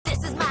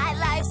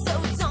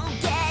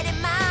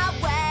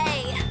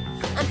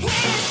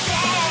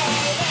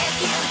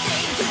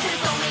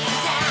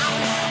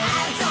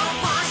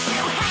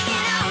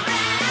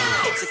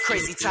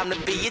time to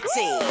be a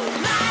team.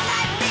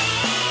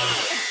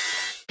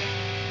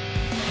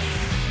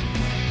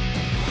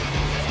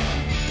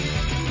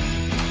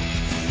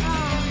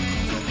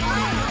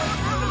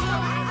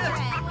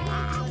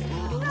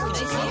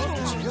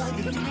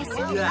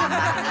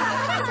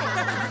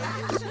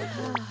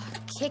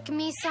 Kick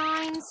me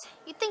signs?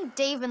 You'd think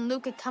Dave and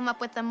Luke could come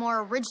up with a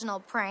more original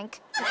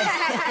prank. Or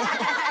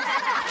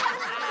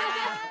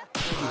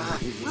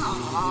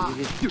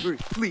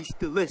at least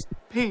the less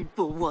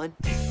painful one.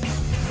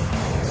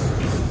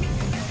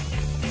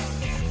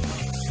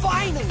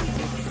 Finally,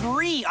 we're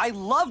free. I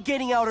love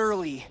getting out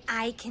early.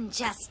 I can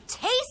just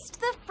taste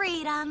the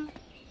freedom.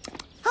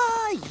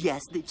 Ah,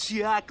 yes, the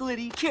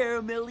chocolatey,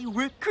 caramelly,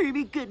 whipped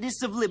creamy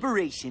goodness of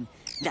liberation.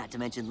 Not to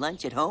mention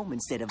lunch at home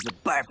instead of the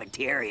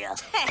barfeteria.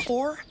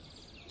 Or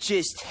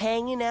just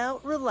hanging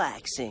out,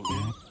 relaxing.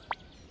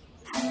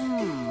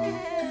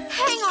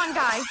 Hang on,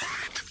 guys.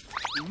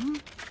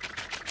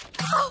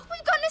 Oh,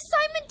 we've got an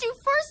assignment due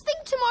first thing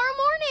tomorrow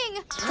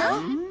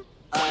morning.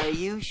 Are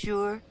you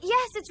sure?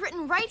 Yes, it's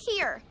written right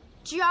here.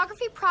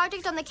 Geography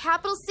project on the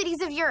capital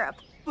cities of Europe.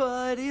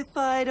 But if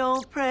I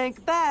don't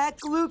prank back,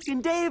 Luke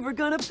and Dave are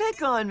gonna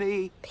pick on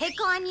me. Pick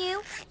on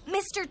you?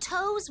 Mr.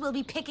 Toes will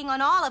be picking on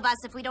all of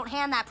us if we don't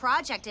hand that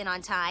project in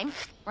on time.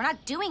 We're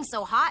not doing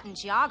so hot in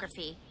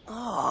geography.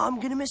 Oh, I'm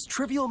gonna miss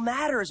Trivial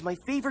Matters, my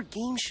favorite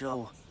game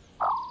show.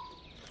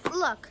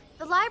 Look,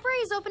 the library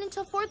is open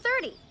until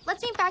 4:30.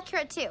 Let's meet back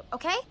here at 2,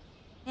 okay?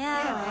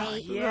 Yeah,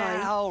 right.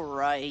 Yeah, all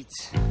right.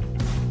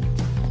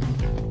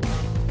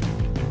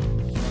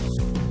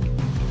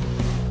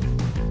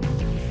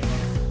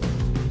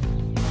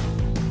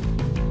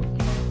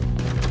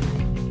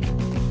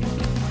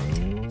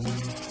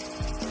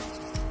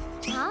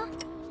 Huh?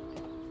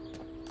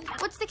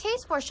 What's the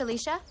case for,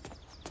 Shalisha?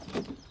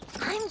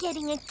 I'm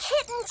getting a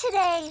kitten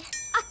today.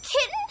 A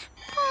kitten?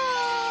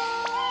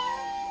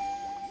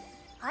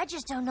 I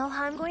just don't know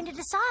how I'm going to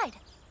decide.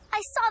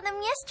 I saw them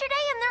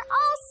yesterday and they're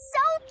all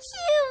so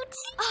cute.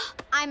 Oh,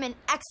 I'm an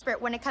expert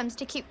when it comes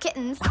to cute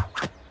kittens.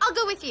 I'll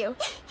go with you.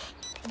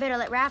 I better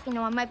let Raffy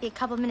know I might be a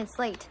couple minutes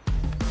late.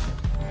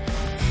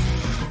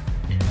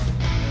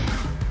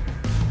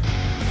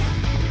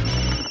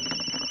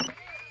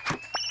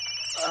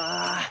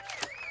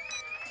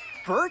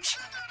 Birch?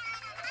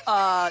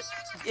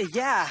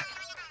 Yeah.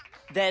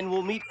 Then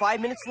we'll meet 5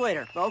 minutes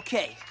later.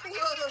 Okay.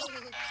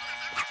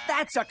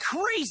 That's a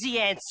crazy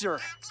answer.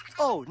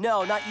 Oh,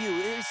 no, not you.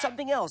 It's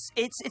something else.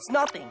 It's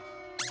nothing.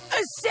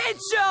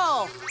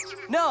 Essential!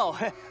 No,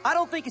 I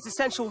don't think it's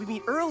essential we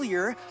meet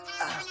earlier.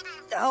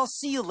 I'll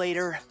see you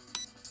later.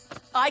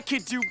 I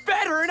could do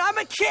better, and I'm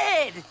a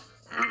kid!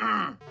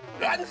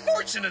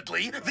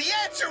 Unfortunately, the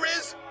answer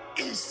is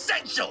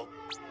essential.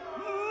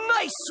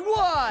 Nice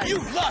one!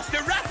 You've lost to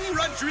Rafi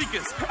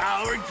Rodriguez,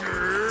 our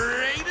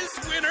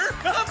greatest winner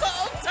of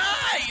all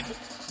time!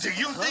 Do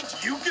you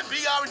think you could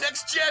be our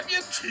next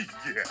champion?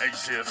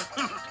 Yes,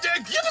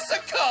 give us a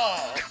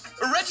call!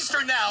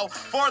 Register now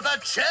for the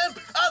Champ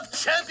of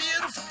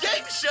Champions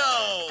game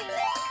show!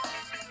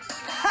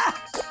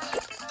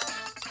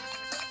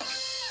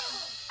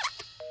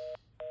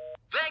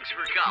 Thanks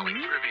for calling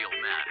Trivial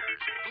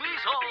Matters.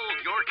 Please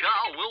hold. Your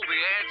call will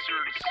be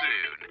answered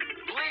soon.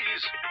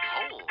 Please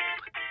hold.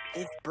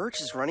 If Birch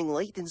is running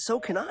late, then so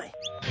can I.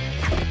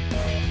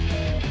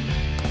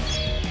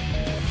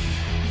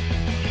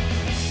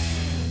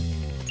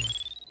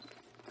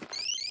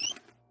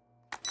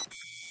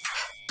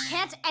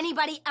 Can't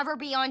anybody ever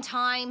be on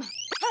time?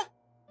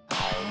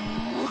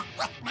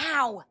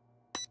 Now!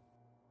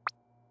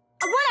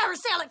 A 1-hour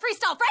sale at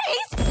Freestyle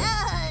Freddy's!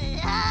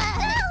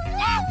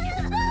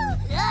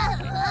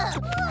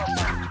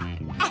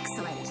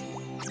 Excellent.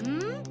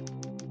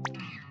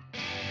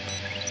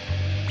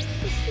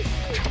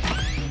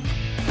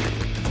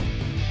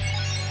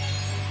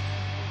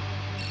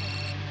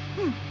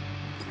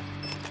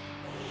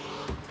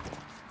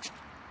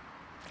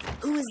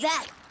 Who was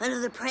that?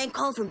 Another prank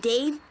call from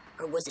Dave?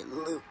 Or was it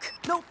Luke?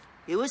 Nope,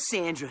 it was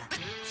Sandra.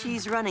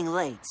 She's running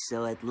late,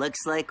 so it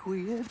looks like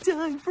we have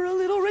time for a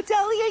little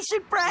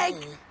retaliation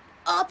prank.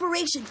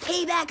 Operation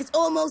Payback is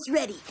almost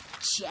ready.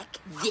 Check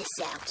this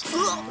out.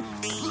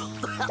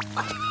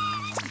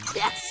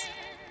 Yes.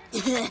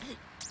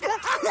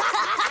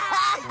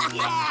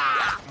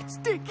 Yeah!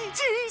 Sticky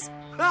cheese!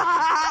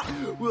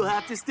 We'll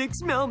have to stick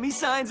smell me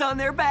signs on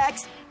their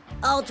backs.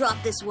 I'll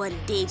drop this one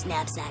in Dave's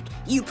knapsack.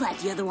 You plant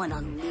the other one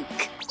on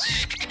Luke.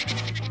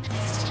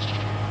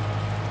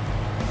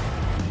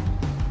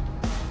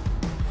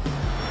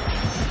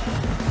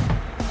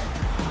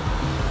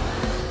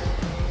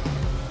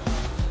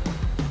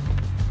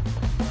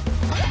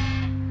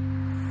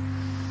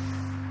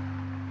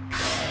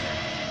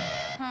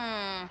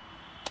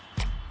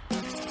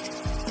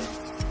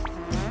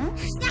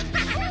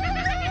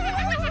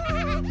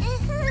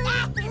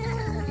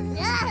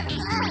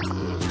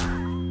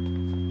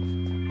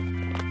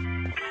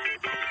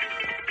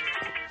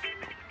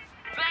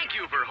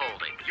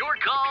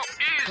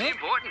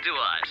 Important to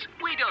us.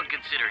 We don't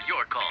consider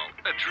your call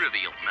a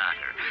trivial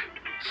matter.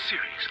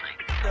 Seriously.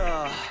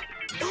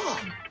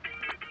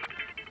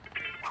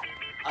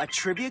 A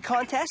trivia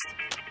contest?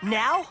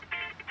 Now?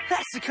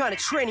 That's the kind of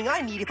training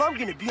I need if I'm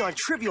gonna be on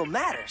Trivial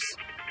Matters.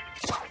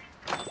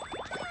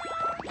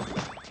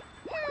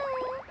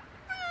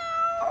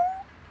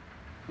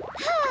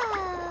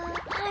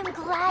 I'm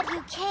glad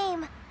you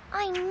came.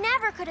 I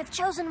never could have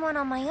chosen one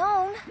on my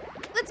own.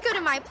 Let's go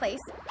to my place.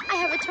 I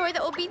have a toy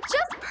that will be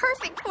just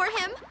perfect for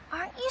him.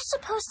 Aren't you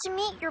supposed to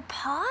meet your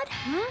pod?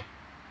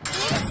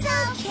 It's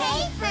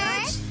okay,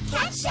 Birch.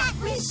 Catch up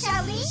with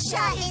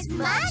Shalisha is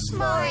much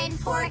more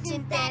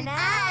important than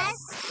us.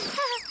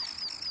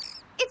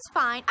 It's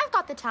fine. I've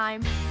got the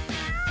time.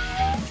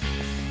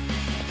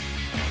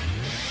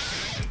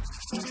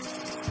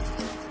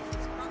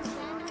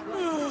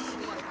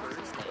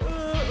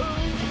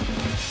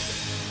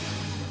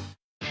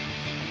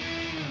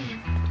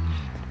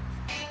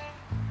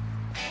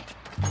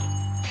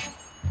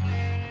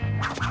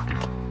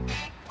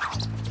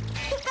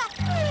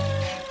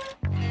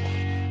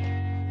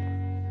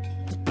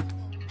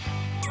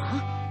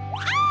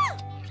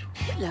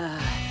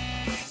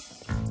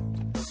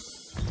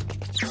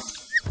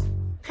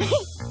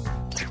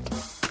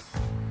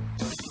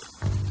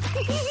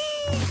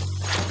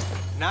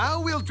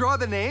 Now we'll draw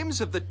the names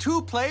of the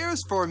 2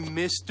 players for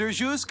Mr.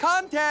 Zhu's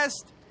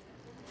contest.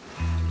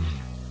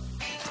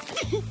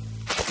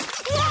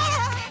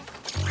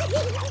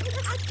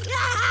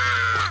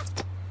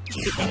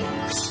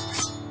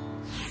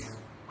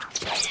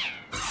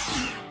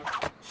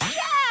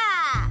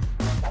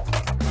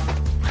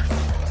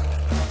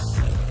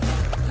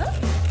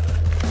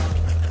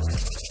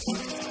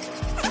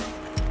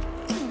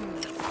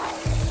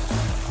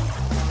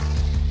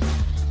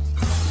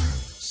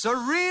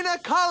 Serena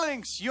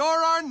Collins, you're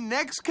our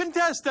next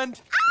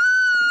contestant.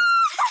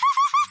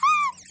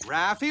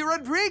 Rafi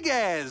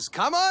Rodriguez,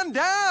 come on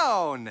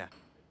down.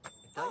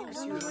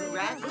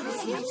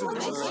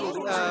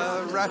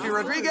 Rafi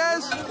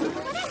Rodriguez?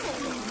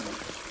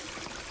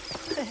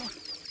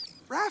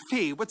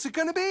 Rafi, what's it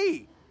gonna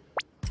be?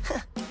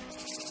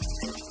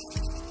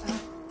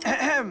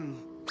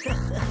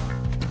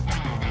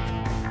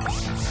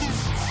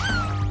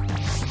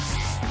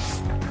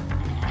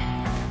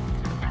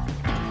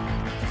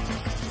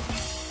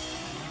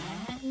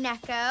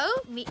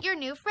 Neko, meet your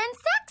new friend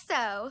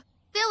Saxo.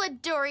 They'll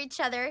adore each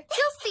other.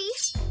 You'll see.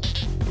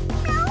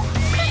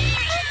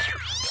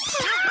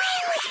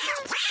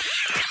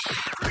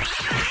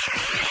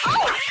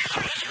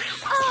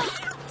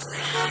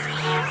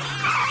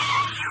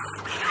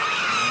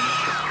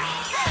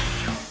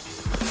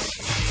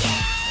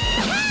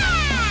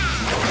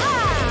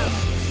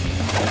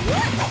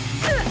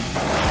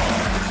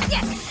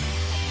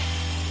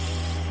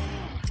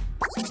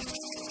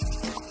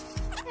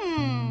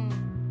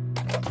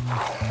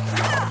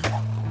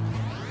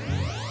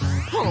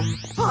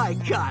 I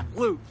got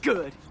Luke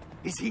good.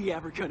 Is he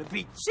ever gonna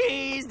be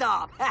cheesed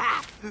off?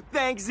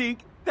 Thanks, Zeke.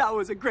 That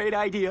was a great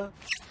idea.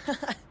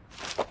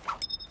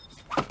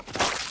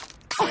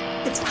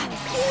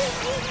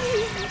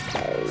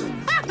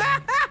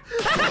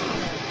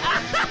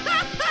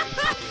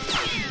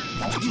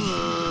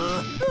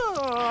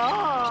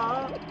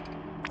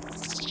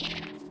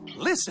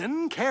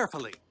 Listen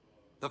carefully.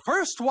 The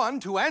first one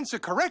to answer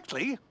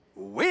correctly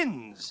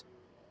wins.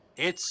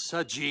 It's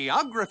a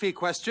geography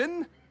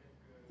question.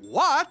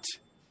 What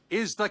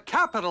is the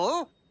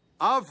capital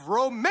of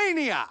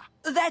Romania?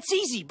 That's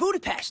easy,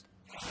 Budapest.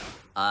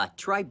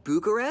 Try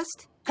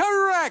Bucharest?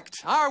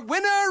 Correct! Our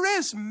winner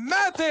is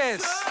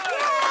Mathis!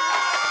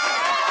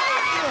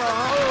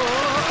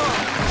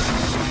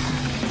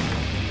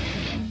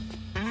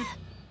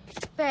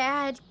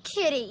 Bad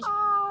kitty.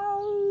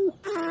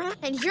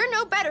 And you're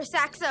no better,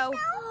 Saxo.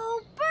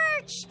 Oh,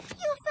 Birch,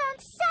 you found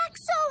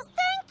Saxo.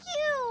 Thank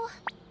you.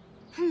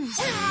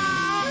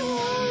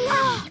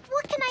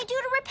 What can I do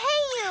to repay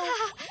you?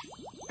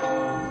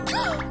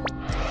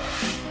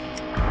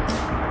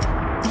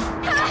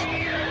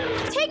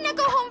 Take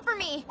Neko home for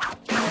me.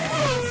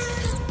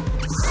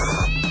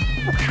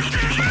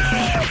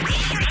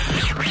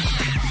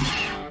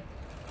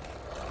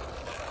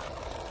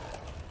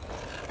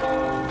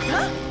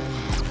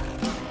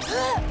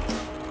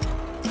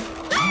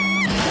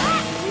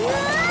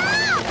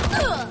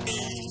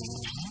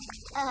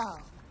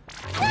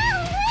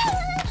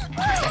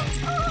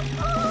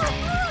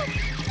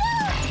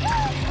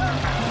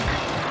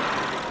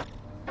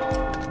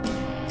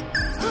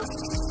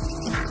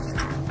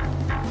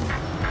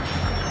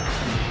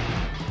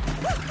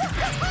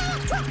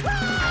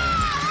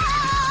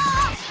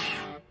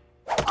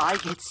 I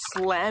get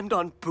slammed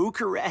on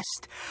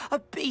Bucharest. A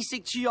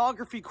basic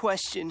geography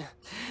question.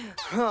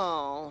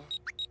 Oh.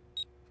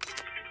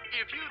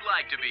 If you'd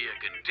like to be a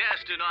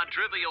contestant on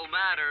Trivial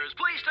Matters,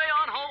 please stay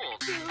on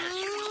hold, as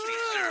you will be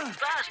served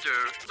faster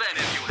than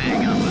if you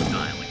hang up and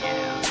dial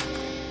again.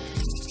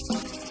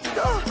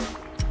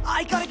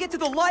 I gotta get to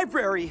the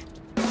library.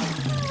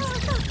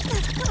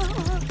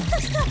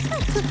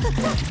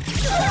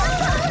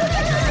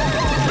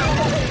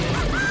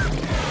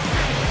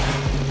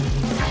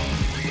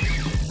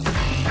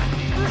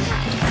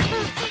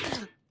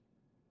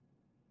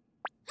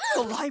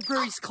 The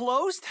library's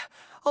closed?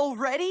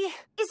 Already?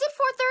 Is it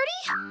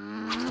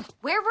 4:30?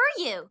 Where were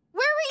you?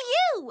 Where were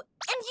you?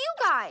 And you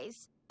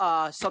guys?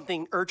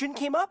 Something urgent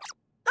came up?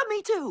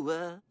 Me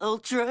too,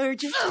 ultra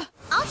urgent.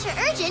 Ultra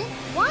urgent?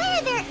 Why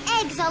are there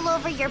eggs all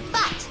over your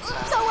butt?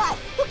 So what?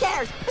 Who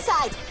cares?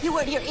 Besides, you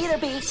weren't here either,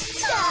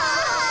 Beast.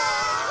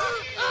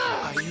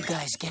 Are you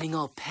guys getting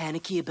all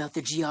panicky about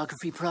the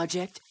geography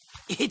project?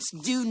 It's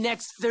due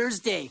next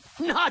Thursday,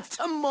 not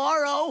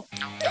tomorrow.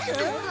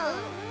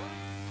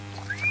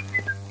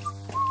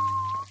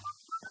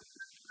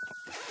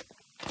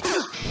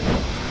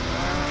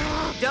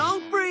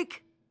 Don't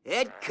freak.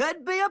 It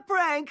could be a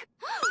prank.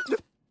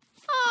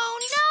 Oh,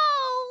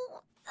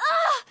 no!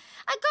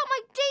 I got my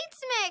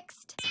dates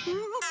mixed.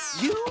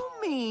 You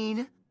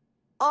mean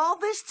all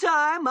this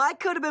time I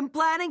could have been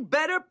planning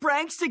better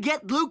pranks to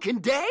get Luke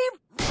and Dave?